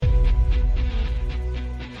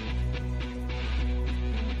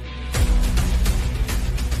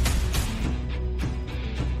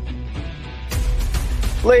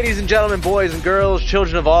Ladies and gentlemen, boys and girls,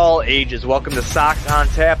 children of all ages, welcome to Sox on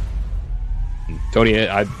Tap. Tony,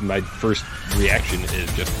 my first reaction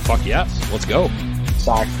is just, fuck yes, let's go.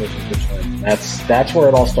 Sox versus Richmond. That's where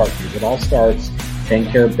it all starts. It all starts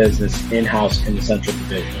taking care of business in-house in the Central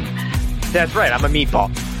Division. That's right, I'm a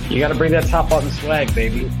meatball. You got to bring that top button swag,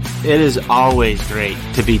 baby. It is always great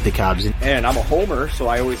to beat the Cubs. And I'm a homer, so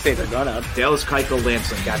I always say they're gonna. Dallas Keuchel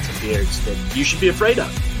Lansing got some beards that you should be afraid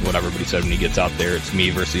of. What everybody said when he gets out there, it's me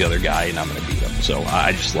versus the other guy, and I'm going to beat him. So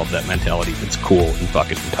I just love that mentality. It's cool and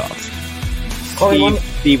fucking tough.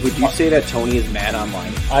 Steve, would you say that Tony is mad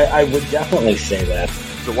online? I would definitely say that.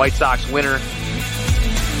 The White Sox winner.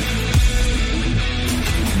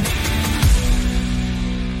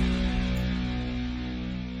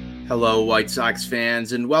 Hello, White Sox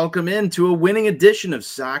fans, and welcome into a winning edition of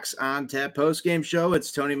Sox on Tap postgame show.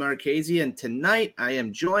 It's Tony Marchese, and tonight I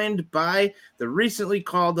am joined by the recently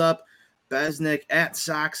called up Besnick at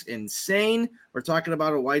Sox Insane. We're talking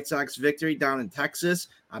about a White Sox victory down in Texas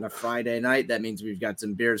on a Friday night. That means we've got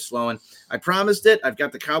some beers flowing. I promised it. I've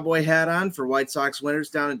got the cowboy hat on for White Sox winners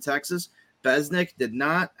down in Texas. Besnick did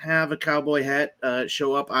not have a cowboy hat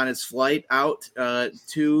show up on his flight out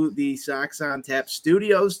to the Sox on Tap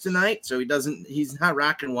studios tonight, so he's not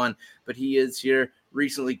rocking one, but he is here,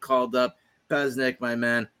 recently called up. Besnick, my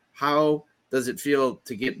man, how does it feel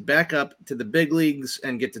to get back up to the big leagues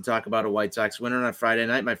and get to talk about a White Sox winner on a Friday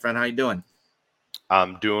night? My friend, how you doing?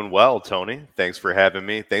 I'm doing well, Tony. Thanks for having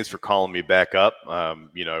me. Thanks for calling me back up.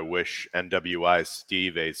 I wish NWI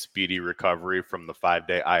Steve a speedy recovery from the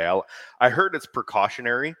 5-day IL. I heard it's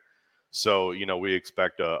precautionary, so we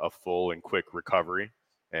expect a full and quick recovery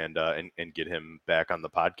and get him back on the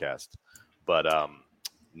podcast. But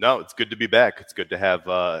no, it's good to be back. It's good to have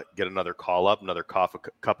get another call up, another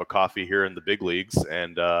cup of coffee here in the big leagues,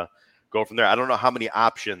 and go from there. I don't know how many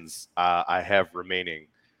options I have remaining.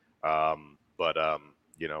 But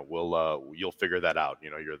you'll figure that out.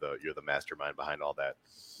 You're the mastermind behind all that.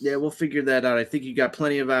 Yeah, we'll figure that out. I think you got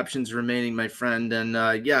plenty of options remaining, my friend.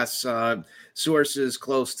 And yes, sources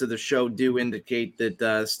close to the show do indicate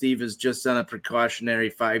that Steve has just done a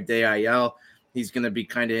precautionary 5-day IL. He's going to be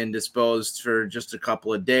kind of indisposed for just a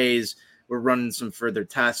couple of days. We're running some further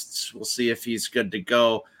tests. We'll see if he's good to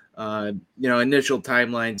go. Initial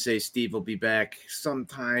timeline say Steve will be back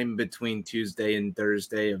sometime between Tuesday and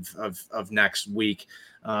Thursday of next week.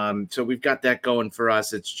 So we've got that going for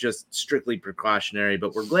us. It's just strictly precautionary,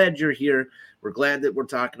 but we're glad you're here. We're glad that we're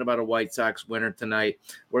talking about a White Sox winner tonight.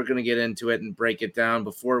 We're going to get into it and break it down.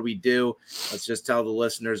 Before we do, let's just tell the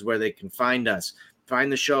listeners where they can find us.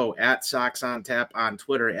 Find the show at Sox on Tap on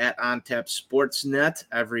Twitter, at On Tap Sportsnet,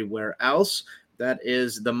 everywhere else. That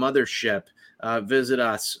is the mothership. Visit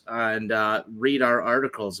us and read our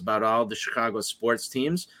articles about all the Chicago sports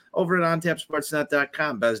teams over at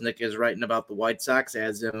ontapsportsnet.com. Besnick is writing about the White Sox,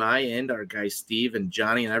 as am I, and our guys Steve and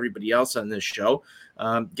Johnny and everybody else on this show.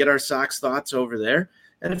 Get our Sox thoughts over there.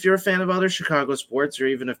 And if you're a fan of other Chicago sports, or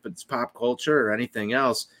even if it's pop culture or anything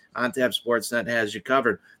else, OnTap Sportsnet has you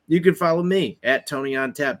covered. You can follow me at Tony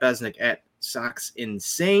on Tap, Besnick at Sox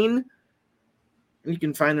Insane. You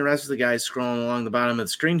can find the rest of the guys scrolling along the bottom of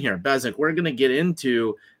the screen here. Besnick, we're going to get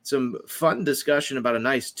into some fun discussion about a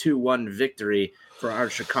nice 2-1 victory for our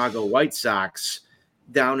Chicago White Sox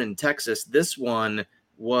down in Texas. This one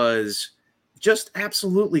was just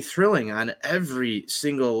absolutely thrilling on every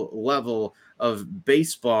single level of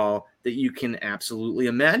baseball that you can absolutely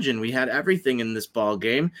imagine. We had everything in this ball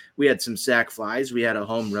game. We had some sac flies. We had a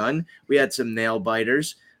home run. We had some nail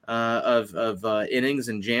biters. Of innings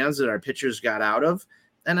and jams that our pitchers got out of.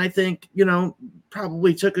 And I think,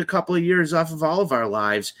 probably took a couple of years off of all of our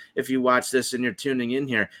lives if you watch this and you're tuning in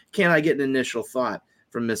here. Can I get an initial thought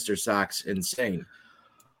from Mr. Sox Insane?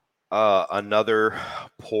 Another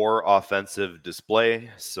poor offensive display,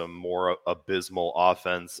 some more abysmal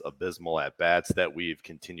offense, abysmal at-bats that we've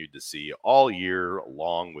continued to see all year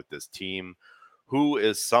long with this team, who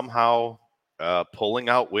is somehow pulling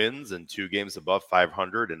out wins and 2 games above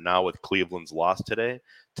 500, and now with Cleveland's loss today,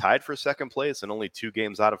 tied for second place and only 2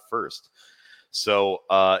 games out of first. So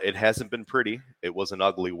it hasn't been pretty. It was an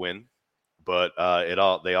ugly win, but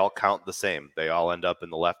they all count the same. They all end up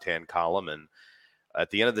in the left-hand column, and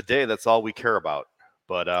at the end of the day, that's all we care about.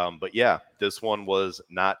 But yeah, this one was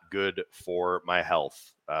not good for my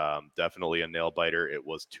health. Definitely a nail biter. It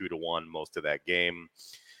was 2-1 most of that game.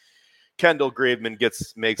 Kendall Graveman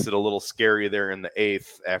makes it a little scary there in the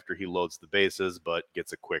 8th after he loads the bases, but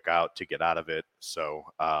gets a quick out to get out of it. So,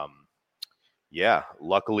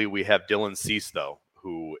 luckily we have Dylan Cease, though,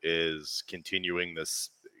 who is continuing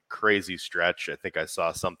this crazy stretch. I think I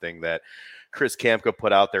saw something that Chris Kamka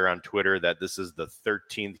put out there on Twitter that this is the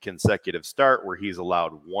 13th consecutive start where he's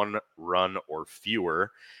allowed 1 run or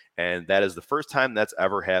fewer. And that is the first time that's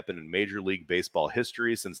ever happened in Major League Baseball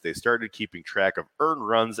history since they started keeping track of earned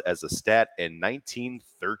runs as a stat in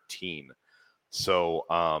 1913. So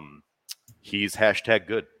he's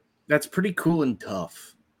 #good. That's pretty cool and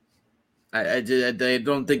tough. I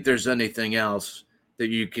don't think there's anything else that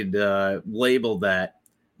you could label that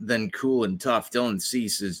than cool and tough. Dylan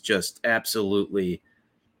Cease is just absolutely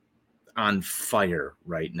on fire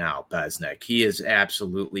right now, Besnick. He is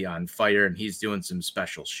absolutely on fire, and he's doing some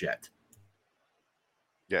special shit.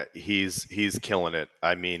 Yeah, he's killing it.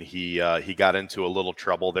 I mean, he got into a little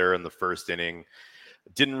trouble there in the first inning.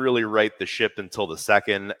 Didn't really right the ship until the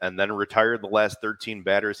second, and then retired the last 13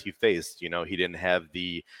 batters he faced. He didn't have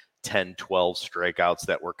the 10, 12 strikeouts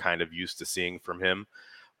that we're kind of used to seeing from him.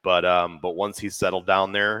 But once he settled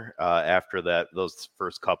down there after those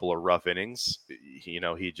first couple of rough innings, he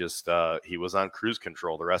was on cruise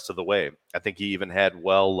control the rest of the way. I think he even had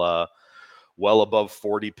well above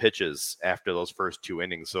 40 pitches after those first 2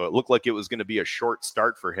 innings. So it looked like it was going to be a short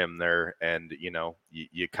start for him there. And,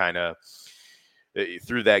 you kind of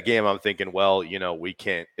through that game, I'm thinking, well, we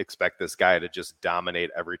can't expect this guy to just dominate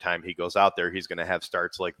every time he goes out there. He's going to have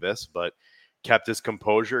starts like this, but kept his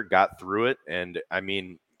composure, got through it. And I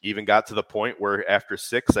mean, even got to the point where after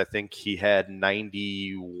 6, I think he had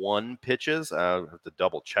 91 pitches. I'll have to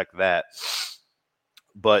double check that.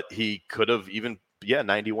 But he could have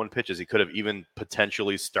 91 pitches. He could have even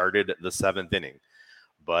potentially started the 7th inning.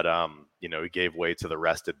 But, he gave way to the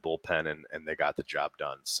rested bullpen and they got the job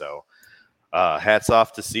done. So hats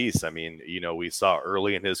off to Cease. I mean, we saw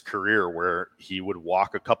early in his career where he would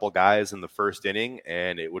walk a couple guys in the first inning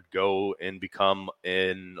and it would go and become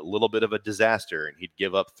a little bit of a disaster, and he'd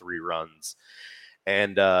give up 3 runs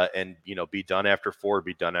and be done after 4,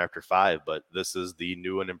 be done after 5. But this is the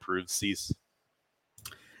new and improved Cease.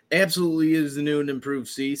 Absolutely is the new and improved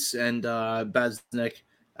Cease. And Besnick,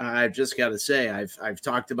 I've just got to say, I've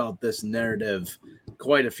talked about this narrative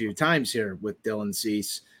quite a few times here with Dylan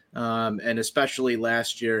Cease. And especially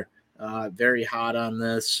last year, very hot on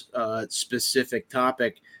this specific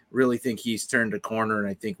topic. Really think he's turned a corner, and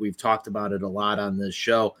I think we've talked about it a lot on this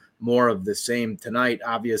show. More of the same tonight.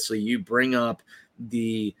 Obviously, you bring up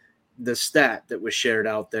the stat that was shared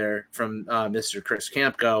out there from Mr. Chris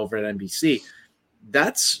Kamka over at NBC.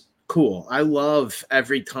 That's cool. I love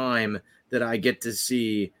every time that I get to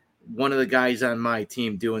see one of the guys on my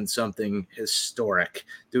team doing something historic,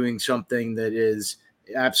 doing something that is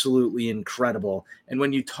absolutely incredible. And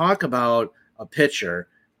when you talk about a pitcher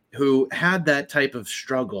who had that type of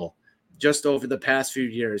struggle just over the past few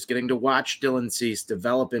years, getting to watch Dylan Cease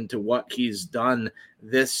develop into what he's done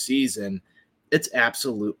this season, it's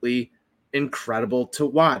absolutely incredible to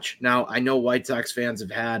watch. Now, I know White Sox fans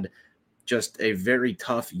have had just a very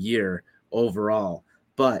tough year overall,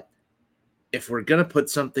 but if we're going to put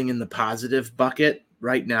something in the positive bucket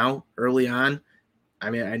right now, early on, I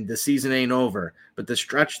mean, and the season ain't over, but the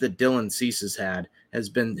stretch that Dylan Cease has had has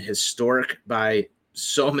been historic by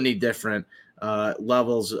so many different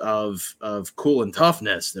levels of cool and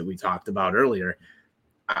toughness that we talked about earlier.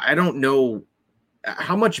 I don't know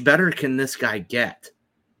how much better can this guy get.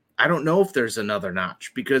 I don't know if there's another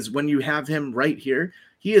notch, because when you have him right here,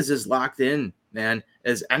 he is as locked in, man,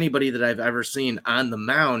 as anybody that I've ever seen on the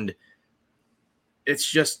mound. It's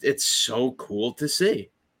so cool to see.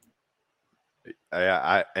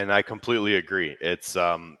 I completely agree. It's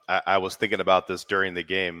I was thinking about this during the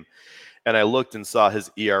game, and I looked and saw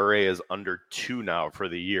his ERA is under 2 now for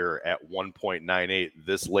the year at 1.98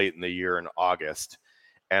 this late in the year in August.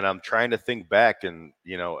 And I'm trying to think back, and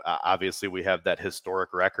obviously we have that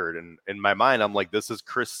historic record, and in my mind I'm like, this is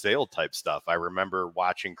Chris Sale type stuff. I remember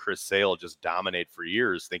watching Chris Sale just dominate for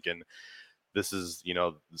years, thinking this is,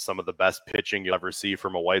 some of the best pitching you'll ever see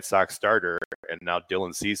from a White Sox starter. And now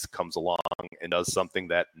Dylan Cease comes along and does something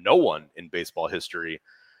that no one in baseball history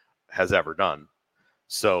has ever done.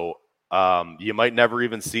 So you might never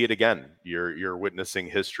even see it again. You're witnessing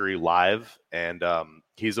history live, and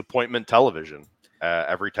he's appointment television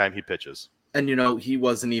every time he pitches. And, he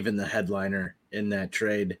wasn't even the headliner in that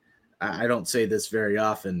trade. I don't say this very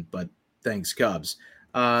often, but thanks, Cubs.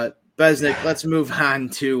 Besnick, let's move on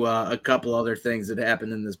to a couple other things that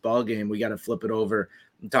happened in this ballgame. We got to flip it over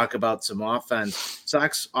and talk about some offense.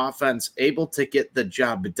 Sox offense able to get the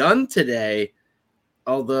job done today,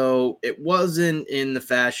 although it wasn't in the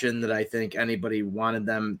fashion that I think anybody wanted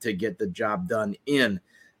them to get the job done in.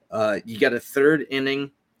 You got a 3rd inning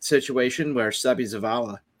situation where Sebi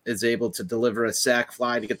Zavala is able to deliver a sac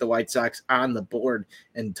fly to get the White Sox on the board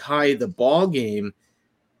and tie the ball game.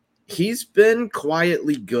 He's been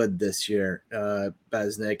quietly good this year,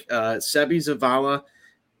 Besnick. Sebi Zavala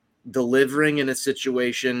delivering in a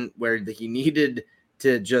situation where he needed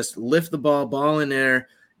to just lift the ball in air,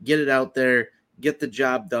 get it out there, get the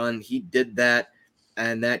job done. He did that,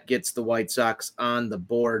 and that gets the White Sox on the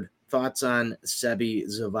board. Thoughts on Sebi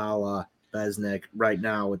Zavala, Besnick, right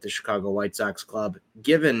now with the Chicago White Sox club,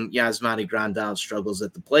 given Yasmani Grandal's struggles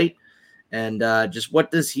at the plate, and just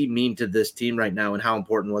what does he mean to this team right now, and how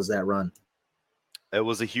important was that run? It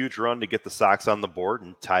was a huge run to get the Sox on the board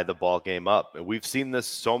and tie the ball game up. And we've seen this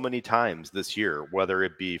so many times this year, whether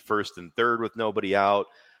it be first and third with nobody out,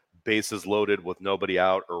 bases loaded with nobody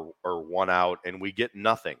out, or one out, and we get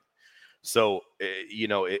nothing. So,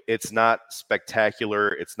 it's not spectacular.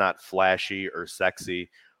 It's not flashy or sexy,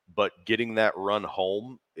 but getting that run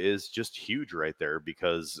home is just huge right there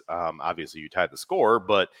because obviously you tie the score,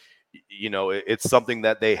 but it's something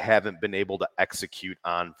that they haven't been able to execute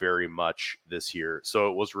on very much this year. So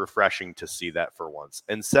it was refreshing to see that for once.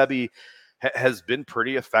 And Sebi has been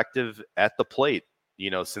pretty effective at the plate,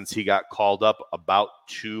 since he got called up about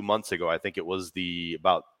 2 months ago. I think it was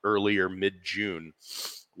about earlier mid-June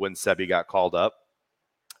when Sebi got called up,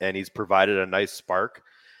 and he's provided a nice spark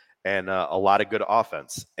and a lot of good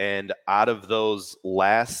offense. And out of those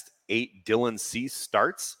last 8 Dylan Cease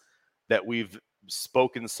starts that we've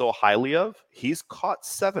spoken so highly of, he's caught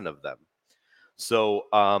 7 of them. So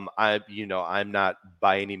I'm not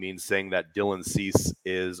by any means saying that Dylan Cease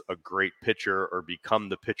is a great pitcher or become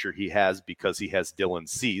the pitcher he has because he has Dylan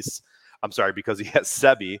Cease. I'm sorry, because he has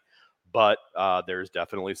Sebi, but there's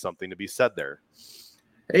definitely something to be said there.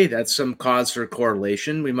 Hey, that's some cause for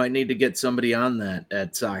correlation. We might need to get somebody on that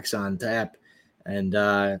at Sox on Tap and,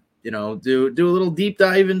 do a little deep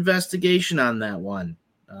dive investigation on that one,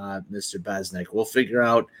 Mr. Besnick. We'll figure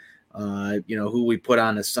out, who we put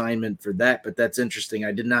on assignment for that, but that's interesting.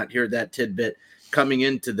 I did not hear that tidbit coming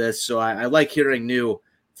into this, so I like hearing new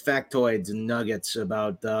factoids and nuggets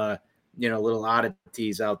about, little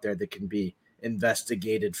oddities out there that can be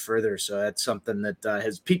investigated further. So that's something that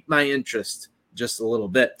has piqued my interest just a little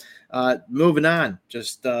bit. Moving on,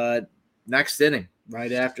 just next inning,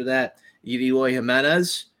 right after that, Eloy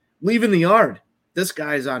Jimenez leaving the yard. This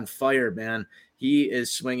guy's on fire, man. He is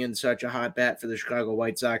swinging such a hot bat for the Chicago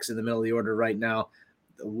White Sox in the middle of the order right now.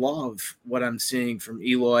 Love what I'm seeing from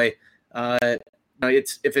Eloy.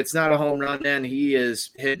 If it's not a home run, man, he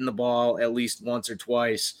is hitting the ball at least once or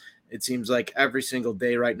twice. It seems like every single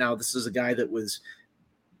day right now. This is a guy that was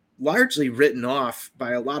largely written off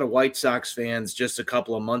by a lot of White Sox fans just a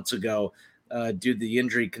couple of months ago due to the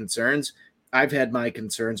injury concerns. I've had my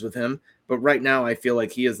concerns with him, but right now I feel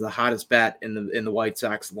like he is the hottest bat in the White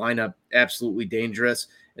Sox lineup, absolutely dangerous.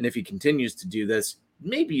 And if he continues to do this,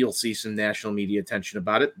 maybe you'll see some national media attention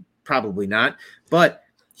about it. Probably not, but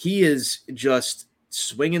he is just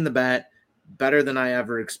swinging the bat better than I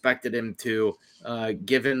ever expected him to,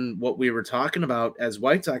 given what we were talking about as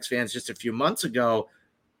White Sox fans just a few months ago.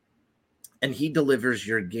 And he delivers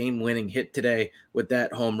your game-winning hit today with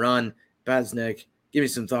that home run. Besnick, give me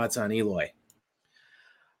some thoughts on Eloy.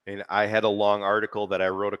 And I had a long article that I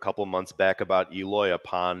wrote a couple months back about Eloy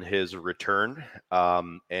upon his return.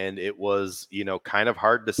 And it was, kind of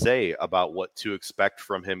hard to say about what to expect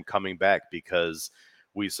from him coming back because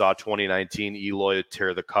we saw 2019 Eloy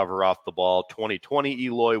tear the cover off the ball. 2020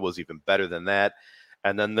 Eloy was even better than that.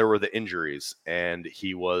 And then there were the injuries, and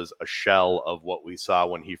he was a shell of what we saw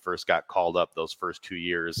when he first got called up those first 2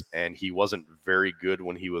 years. And he wasn't very good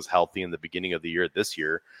when he was healthy in the beginning of the year this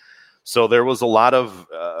year. So there was a lot of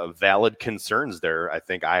valid concerns there. I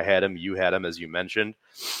think I had him, you had him, as you mentioned,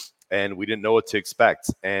 and we didn't know what to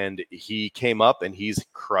expect. And he came up and he's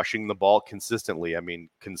crushing the ball consistently. I mean,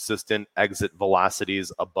 consistent exit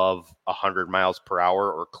velocities above 100 miles per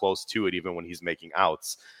hour or close to it, even when he's making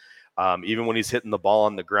outs. Even when he's hitting the ball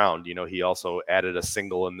on the ground, he also added a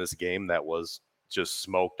single in this game that was just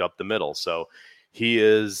smoked up the middle. So he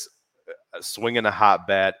is swinging a hot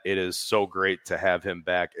bat. It is so great to have him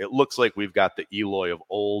back. It looks like we've got the Eloy of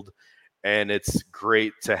old, and it's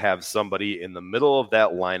great to have somebody in the middle of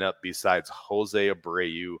that lineup besides Jose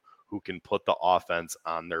Abreu who can put the offense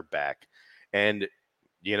on their back. And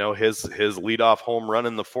his leadoff home run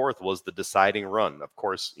in the fourth was the deciding run. Of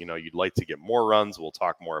course, you'd like to get more runs. We'll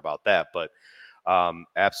talk more about that, but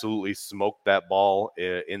absolutely smoked that ball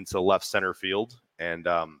into left center field. And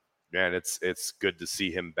man, it's good to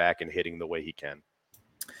see him back and hitting the way he can.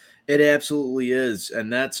 It absolutely is.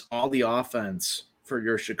 And that's all the offense for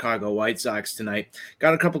your Chicago White Sox tonight.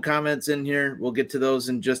 Got a couple comments in here. We'll get to those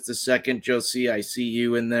in just a second. Josie, I see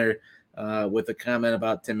you in there with a comment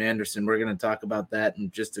about Tim Anderson. We're going to talk about that in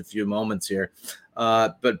just a few moments here.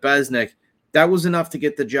 But Besnick, that was enough to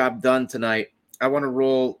get the job done tonight. I want to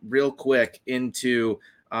roll real quick into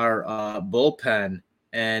our bullpen.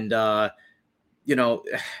 And,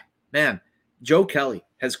 man, Joe Kelly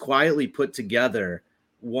has quietly put together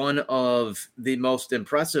one of the most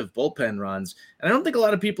impressive bullpen runs. And I don't think a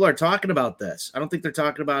lot of people are talking about this. I don't think they're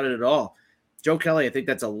talking about it at all. Joe Kelly, I think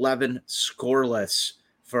that's 11 scoreless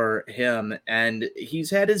for him. And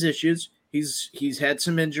he's had his issues. He's had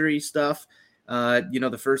some injury stuff.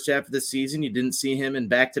 The first half of the season, you didn't see him in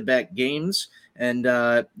back-to-back games. And,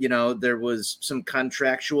 there was some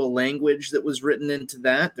contractual language that was written into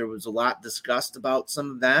that. There was a lot discussed about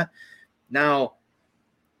some of that. Now,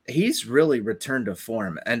 he's really returned to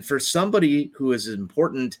form. And for somebody who is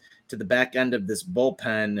important to the back end of this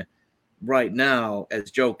bullpen right now, as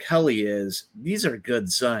Joe Kelly is, these are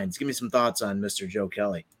good signs. Give me some thoughts on Mr. Joe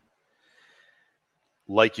Kelly.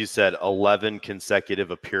 Like you said, 11 consecutive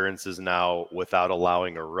appearances now without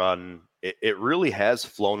allowing a run. It really has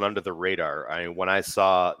flown under the radar. I mean, when I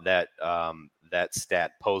saw that that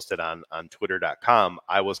stat posted on Twitter.com,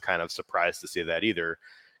 I was kind of surprised to see that either,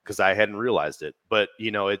 because I hadn't realized it. But,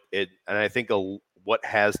 and I think what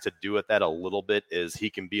has to do with that a little bit is he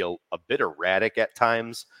can be a bit erratic at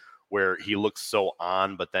times, where he looks so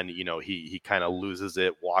on, but then, he kind of loses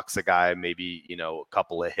it, walks a guy, maybe, a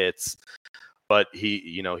couple of hits, but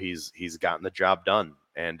he's gotten the job done.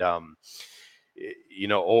 And,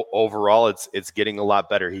 overall it's getting a lot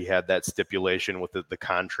better. He had that stipulation with the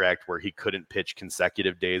contract where he couldn't pitch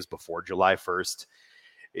consecutive days before July 1st.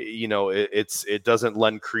 It doesn't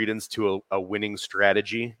lend credence to a winning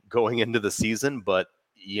strategy going into the season, but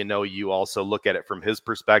you also look at it from his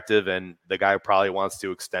perspective, and the guy probably wants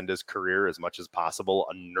to extend his career as much as possible.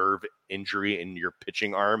 A nerve injury in your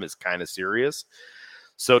pitching arm is kind of serious.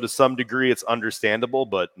 So to some degree it's understandable,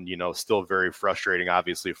 but still very frustrating,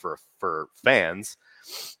 obviously, for fans.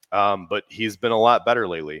 But he's been a lot better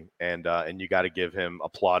lately, and you got to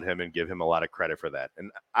applaud him and give him a lot of credit for that.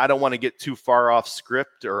 And I don't want to get too far off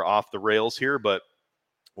script or off the rails here, but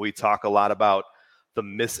we talk a lot about the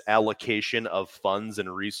misallocation of funds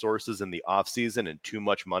and resources in the offseason and too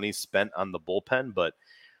much money spent on the bullpen. But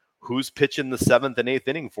who's pitching the 7th and 8th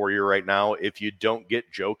inning for you right now if you don't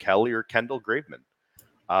get Joe Kelly or Kendall Graveman?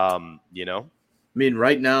 I mean,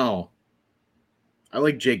 right now, I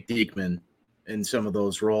like Jake Diekman in some of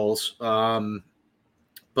those roles.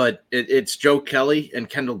 But it's Joe Kelly and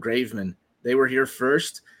Kendall Graveman. They were here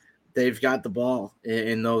first. They've got the ball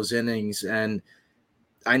in those innings. And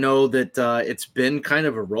I know that it's been kind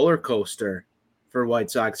of a roller coaster for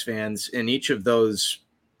White Sox fans in each of those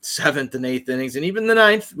 7th and 8th innings. And even the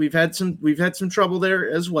 9th, we've had some trouble there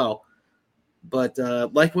as well. But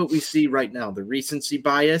like what we see right now, the recency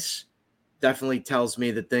bias definitely tells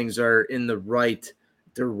me that things are in the right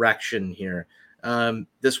direction here.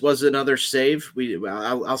 This was another save.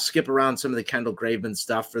 I'll skip around some of the Kendall Graveman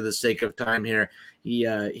stuff for the sake of time here.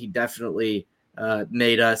 He definitely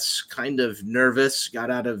made us kind of nervous,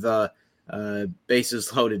 got out of a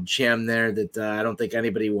bases loaded jam there that I don't think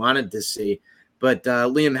anybody wanted to see. But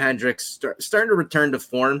Liam Hendriks starting to return to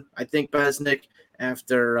form, I think, Besnick,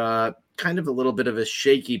 after kind of a little bit of a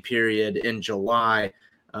shaky period in July,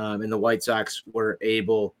 and the White Sox were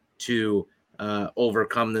able to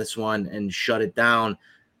overcome this one and shut it down.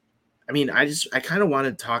 I mean, I kind of want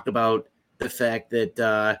to talk about the fact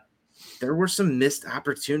that there were some missed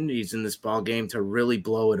opportunities in this ball game to really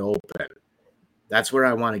blow it open. That's where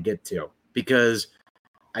I want to get to, because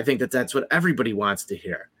I think that's what everybody wants to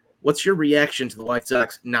hear. What's your reaction to the White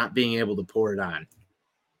Sox not being able to pour it on?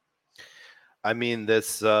 I mean,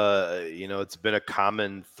 this, it's been a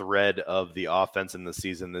common thread of the offense in the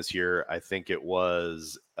season this year. I think it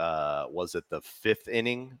was it the 5th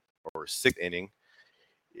inning or 6th inning?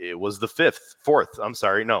 It was the 4th. I'm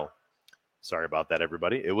sorry. No, sorry about that,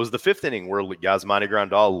 everybody. It was the 5th inning where Yasmani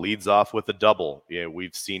Grandal leads off with a double.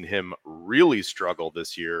 We've seen him really struggle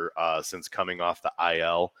this year since coming off the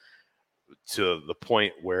IL, to the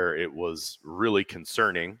point where it was really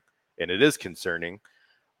concerning, and it is concerning.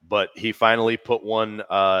 But he finally put one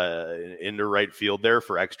into right field there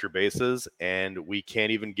for extra bases, and we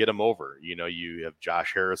can't even get him over. You have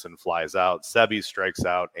Josh Harrison flies out, Sebi strikes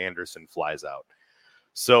out, Anderson flies out.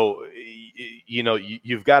 So,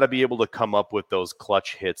 you've got to be able to come up with those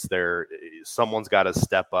clutch hits there. Someone's got to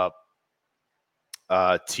step up.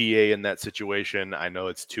 TA in that situation, I know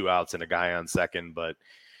it's 2 outs and a guy on second, but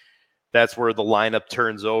that's where the lineup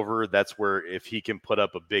turns over. That's where if he can put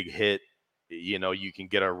up a big hit, you can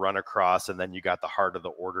get a run across, and then you got the heart of the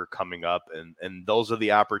order coming up. And those are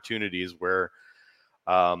the opportunities where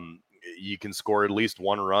you can score at least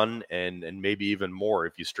one run and maybe even more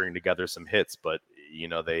if you string together some hits. But,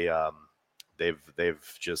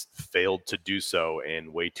 they've just failed to do so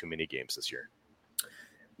in way too many games this year.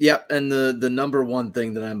 Yep, and the number one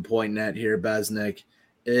thing that I'm pointing at here, Besnick,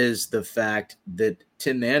 is the fact that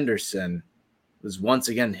Tim Anderson was once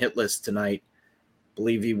again hitless tonight. I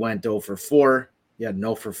believe he went 0 for 4. He had an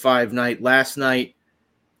 0 for 5 night last night.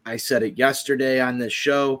 I said it yesterday on this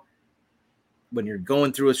show. When you're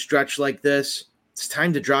going through a stretch like this, it's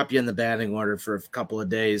time to drop you in the batting order for a couple of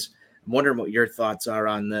days. I'm wondering what your thoughts are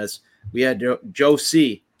on this. We had Joe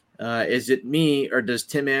C. Is it me or does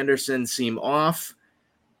Tim Anderson seem off?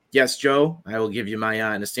 Yes, Joe, I will give you my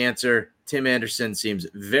honest answer. Tim Anderson seems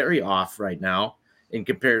very off right now in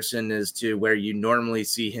comparison as to where you normally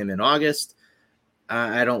see him in August.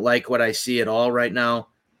 I don't like what I see at all right now.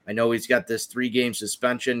 I know he's got this 3-game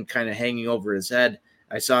suspension kind of hanging over his head.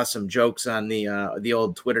 I saw some jokes on the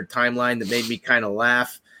old Twitter timeline that made me kind of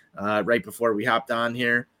laugh right before we hopped on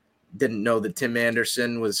here. Didn't know that Tim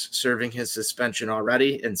Anderson was serving his suspension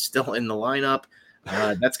already and still in the lineup.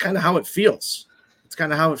 That's kind of how it feels. It's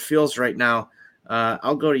kind of how it feels right now.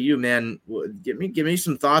 I'll go to you, man. Give me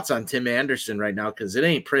some thoughts on Tim Anderson right now, because it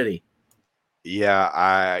ain't pretty.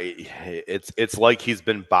 Yeah, it's like he's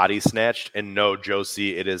been body snatched. And no,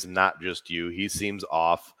 Josie, it is not just you. He seems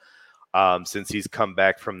off since he's come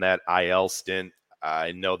back from that IL stint.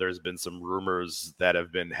 I know there's been some rumors that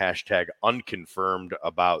have been hashtag unconfirmed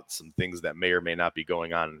about some things that may or may not be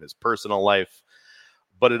going on in his personal life,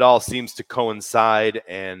 but it all seems to coincide.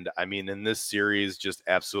 And I mean, in this series, just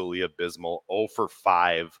absolutely abysmal. 0 for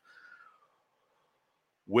 5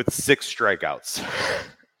 with 6 strikeouts.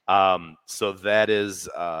 So that is,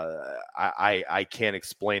 I can't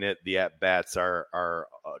explain it. The at-bats are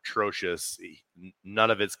atrocious. None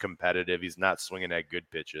of it's competitive. He's not swinging at good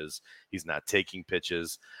pitches. He's not taking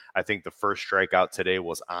pitches. I think the first strikeout today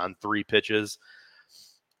was on 3 pitches.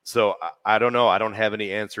 So I don't know. I don't have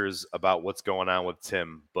any answers about what's going on with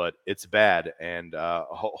Tim, but it's bad. And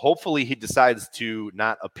hopefully he decides to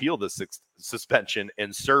not appeal the suspension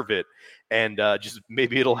and serve it. And just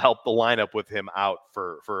maybe it'll help the lineup with him out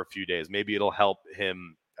for a few days. Maybe it'll help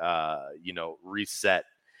him, reset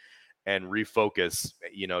and refocus,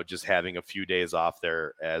 just having a few days off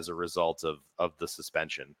there as a result of the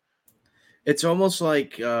suspension. It's almost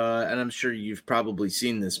like, and I'm sure you've probably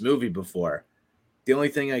seen this movie before. The only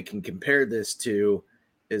thing I can compare this to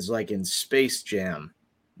is like in Space Jam,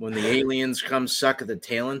 when the aliens come suck the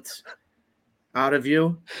talent out of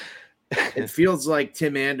you. It feels like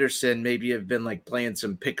Tim Anderson maybe have been like playing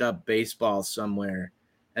some pickup baseball somewhere,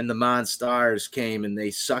 and the Monstars came and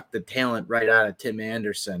they sucked the talent right out of Tim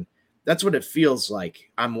Anderson. That's what it feels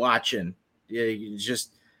like. I'm watching.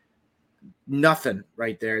 Just nothing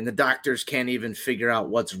right there. And the doctors can't even figure out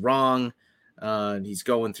what's wrong. He's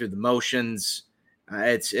going through the motions.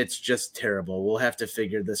 It's just terrible. We'll have to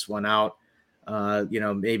figure this one out.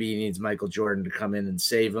 Maybe he needs Michael Jordan to come in and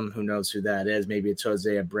save him. Who knows who that is? Maybe it's Jose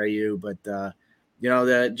Abreu. But, the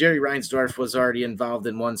Jerry Reinsdorf was already involved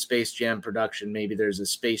in one Space Jam production. Maybe there's a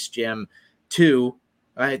Space Jam 2.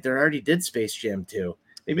 Right, there already did Space Jam 2.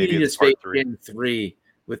 Maybe you need a Space Jam 3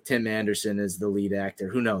 with Tim Anderson as the lead actor.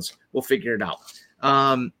 Who knows? We'll figure it out.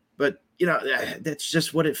 But that's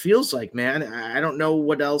just what it feels like, man. I don't know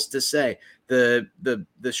what else to say. The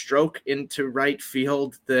stroke into right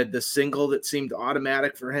field, the single that seemed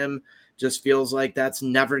automatic for him, just feels like that's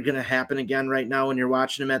never going to happen again right now when you're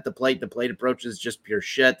watching him at the plate. The plate approach is just pure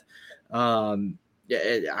shit. I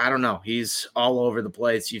don't know. He's all over the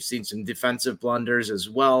place. You've seen some defensive blunders as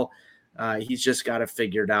well. He's just got to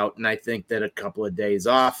figure it out. And I think that a couple of days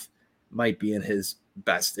off might be in his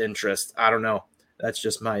best interest. I don't know. That's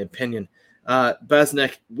just my opinion.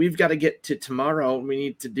 Besnick, we've got to get to tomorrow. We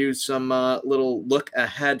need to do some little look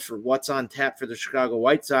ahead for what's on tap for the Chicago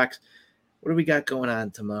White Sox. What do we got going on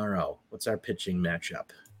tomorrow? What's our pitching matchup?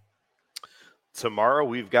 Tomorrow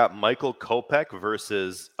we've got Michael Kopech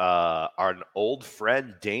versus our old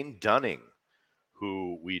friend Dane Dunning,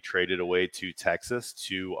 who we traded away to Texas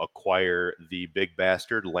to acquire the big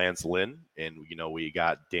bastard Lance Lynn. And, we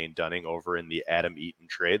got Dane Dunning over in the Adam Eaton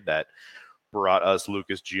trade that brought us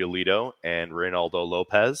Lucas Giolito and Reynaldo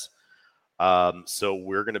Lopez. So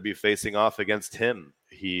we're going to be facing off against him.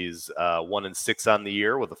 He's 1-6 on the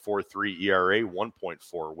year with a 4.3 ERA,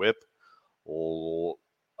 1.4 WHIP.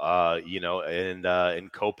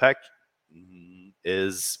 And Kopech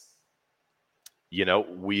is,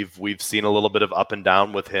 we've seen a little bit of up and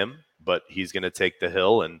down with him, but he's going to take the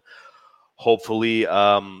hill and hopefully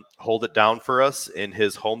hold it down for us in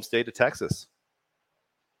his home state of Texas.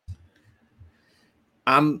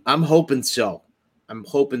 I'm hoping so. I'm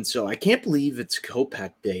hoping so. I can't believe it's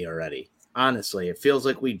Kopech Day already. Honestly, it feels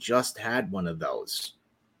like we just had one of those.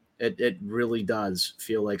 It really does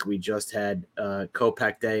feel like we just had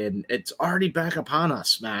Kopech Day, and it's already back upon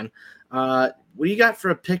us, man. What do you got for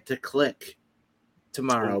a pick to click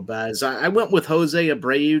tomorrow, Baz? I went with Jose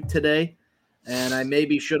Abreu today, and I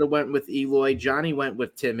maybe should have went with Eloy. Johnny went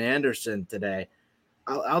with Tim Anderson today.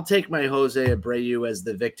 I'll take my Jose Abreu as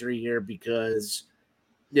the victory here because,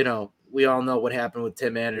 you know, we all know what happened with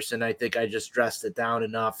Tim Anderson. I think I just dressed it down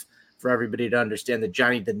enough for everybody to understand that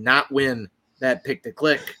Johnny did not win that pick to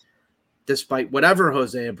click, despite whatever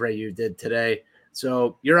Jose Abreu did today.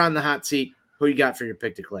 So you're on the hot seat. Who you got for your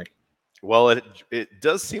pick to click? Well, it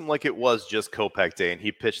does seem like it was just Kopech Day, and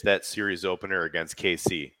he pitched that series opener against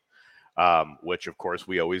KC, which of course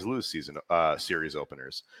we always lose series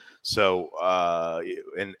openers. So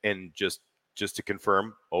and just to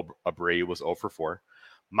confirm, Abreu was 0 for 4.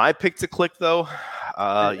 My pick to click, though,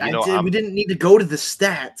 we didn't need to go to the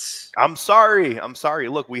stats. I'm sorry.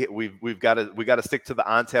 Look, we've got to stick to the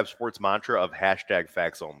OnTap Sports mantra of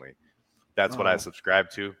 #facts only. That's what I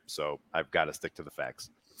subscribe to, so I've got to stick to the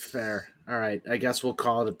facts. Fair. All right. I guess we'll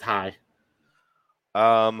call it a tie.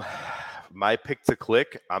 My pick to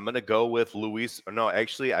click, I'm gonna go with Luis. No,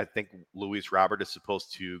 actually, I think Luis Robert is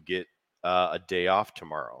supposed to get a day off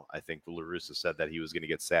tomorrow. I think La Russa said that he was going to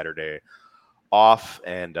get Saturday off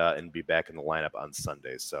and be back in the lineup on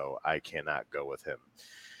Sunday, so I cannot go with him.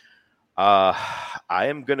 I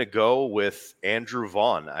am going to go with Andrew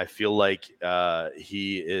Vaughn. I feel like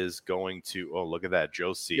he is going to – oh, look at that,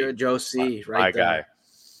 Joe C. Joe C, right my there. Guy.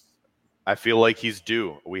 I feel like he's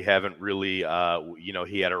due. We haven't really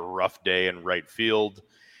he had a rough day in right field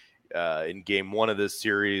in game 1 of this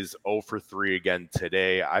series, 0 for 3 again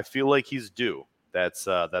today. I feel like he's due. That's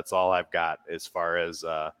all I've got as far as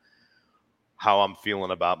how I'm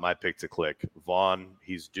feeling about my pick to click. Vaughn,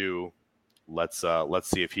 he's due. Let's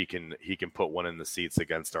see if he can put one in the seats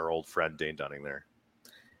against our old friend Dane Dunning there.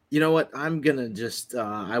 You know what? I'm gonna just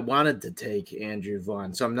I wanted to take Andrew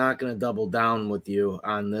Vaughn, so I'm not gonna double down with you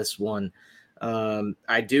on this one.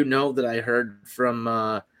 I do know that I heard from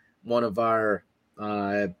one of our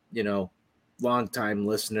longtime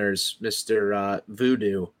listeners, Mr.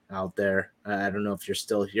 Voodoo out there. I don't know if you're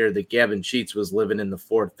still here, that Gavin Sheets was living in the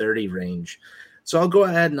 430 range. So I'll go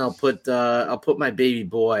ahead and I'll put my baby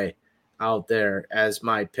boy out there as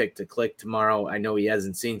my pick to click tomorrow. I know he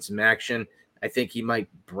hasn't seen some action. I think he might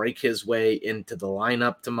break his way into the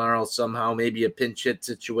lineup tomorrow somehow, maybe a pinch hit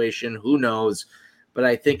situation. Who knows? But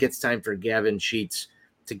I think it's time for Gavin Sheets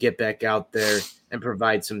to get back out there and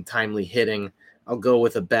provide some timely hitting. I'll go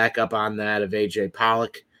with a backup on that of AJ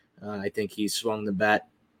Pollock. I think he swung the bat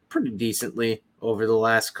pretty decently over the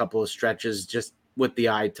last couple of stretches, just with the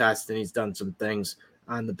eye test, and he's done some things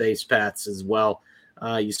on the base paths as well.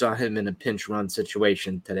 You saw him in a pinch run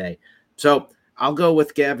situation today. So I'll go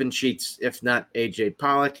with Gavin Sheets, if not AJ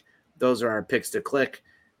Pollock. Those are our picks to click.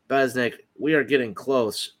 Besnick, we are getting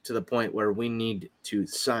close to the point where we need to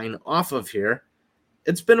sign off of here.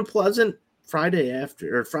 It's been a pleasant Friday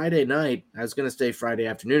night. I was going to say Friday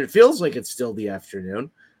afternoon. It feels like it's still the afternoon,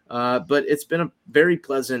 but it's been a very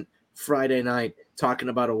pleasant Friday night talking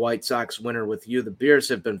about a White Sox winner with you. The beers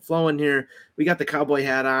have been flowing here. We got the cowboy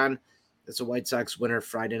hat on. It's a White Sox winner.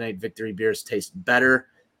 Friday night victory beers taste better.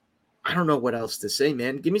 I don't know what else to say,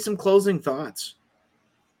 man. Give me some closing thoughts.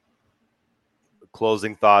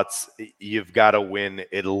 Closing thoughts. You've got to win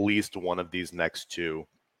at least one of these next two.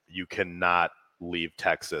 You cannot leave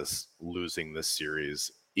Texas losing this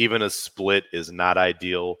series. Even a split is not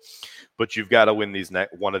ideal, but you've got to win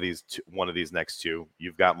one of these next two.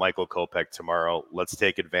 You've got Michael Kopech tomorrow. Let's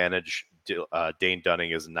take advantage. Dane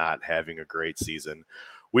Dunning is not having a great season.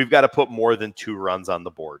 We've got to put more than 2 runs on the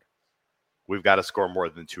board. We've got to score more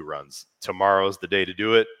than 2 runs. Tomorrow's the day to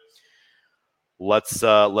do it. Let's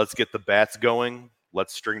get the bats going.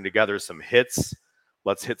 Let's string together some hits.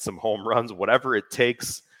 Let's hit some home runs, whatever it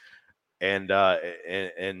takes, and do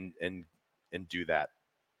that.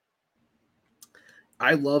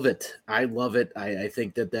 I love it. I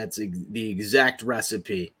think that's the exact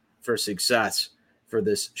recipe for success for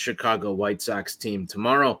this Chicago White Sox team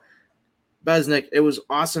tomorrow. Besnick, it was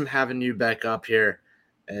awesome having you back up here.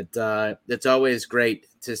 It's always great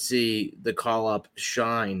to see the call-up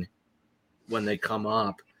shine when they come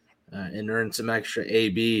up and earn some extra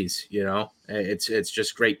ABs, you know. It's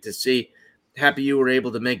just great to see. Happy you were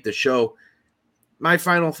able to make the show. My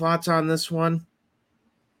final thoughts on this one.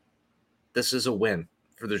 This is a win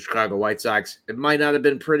for the Chicago White Sox. It might not have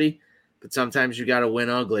been pretty, but sometimes you got to win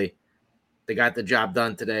ugly. They got the job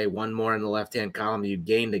done today. One more in the left-hand column. You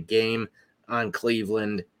gained a game on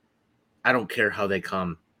Cleveland. I don't care how they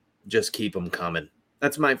come. Just keep them coming.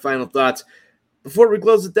 That's my final thoughts. Before we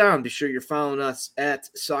close it down, be sure you're following us at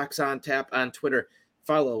Sox on Tap on Twitter.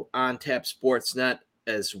 Follow On Tap Sportsnet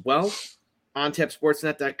as well.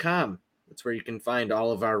 OnTapSportsnet.com. That's where you can find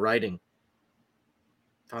all of our writing.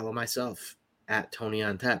 Follow myself at Tony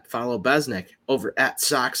on Tap. Follow Besnick over at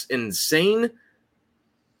Sox Insane.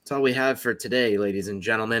 That's all we have for today, ladies and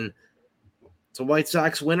gentlemen. It's a White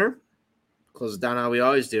Sox winner. Close it down how we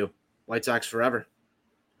always do. White Sox forever.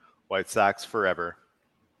 White Sox forever.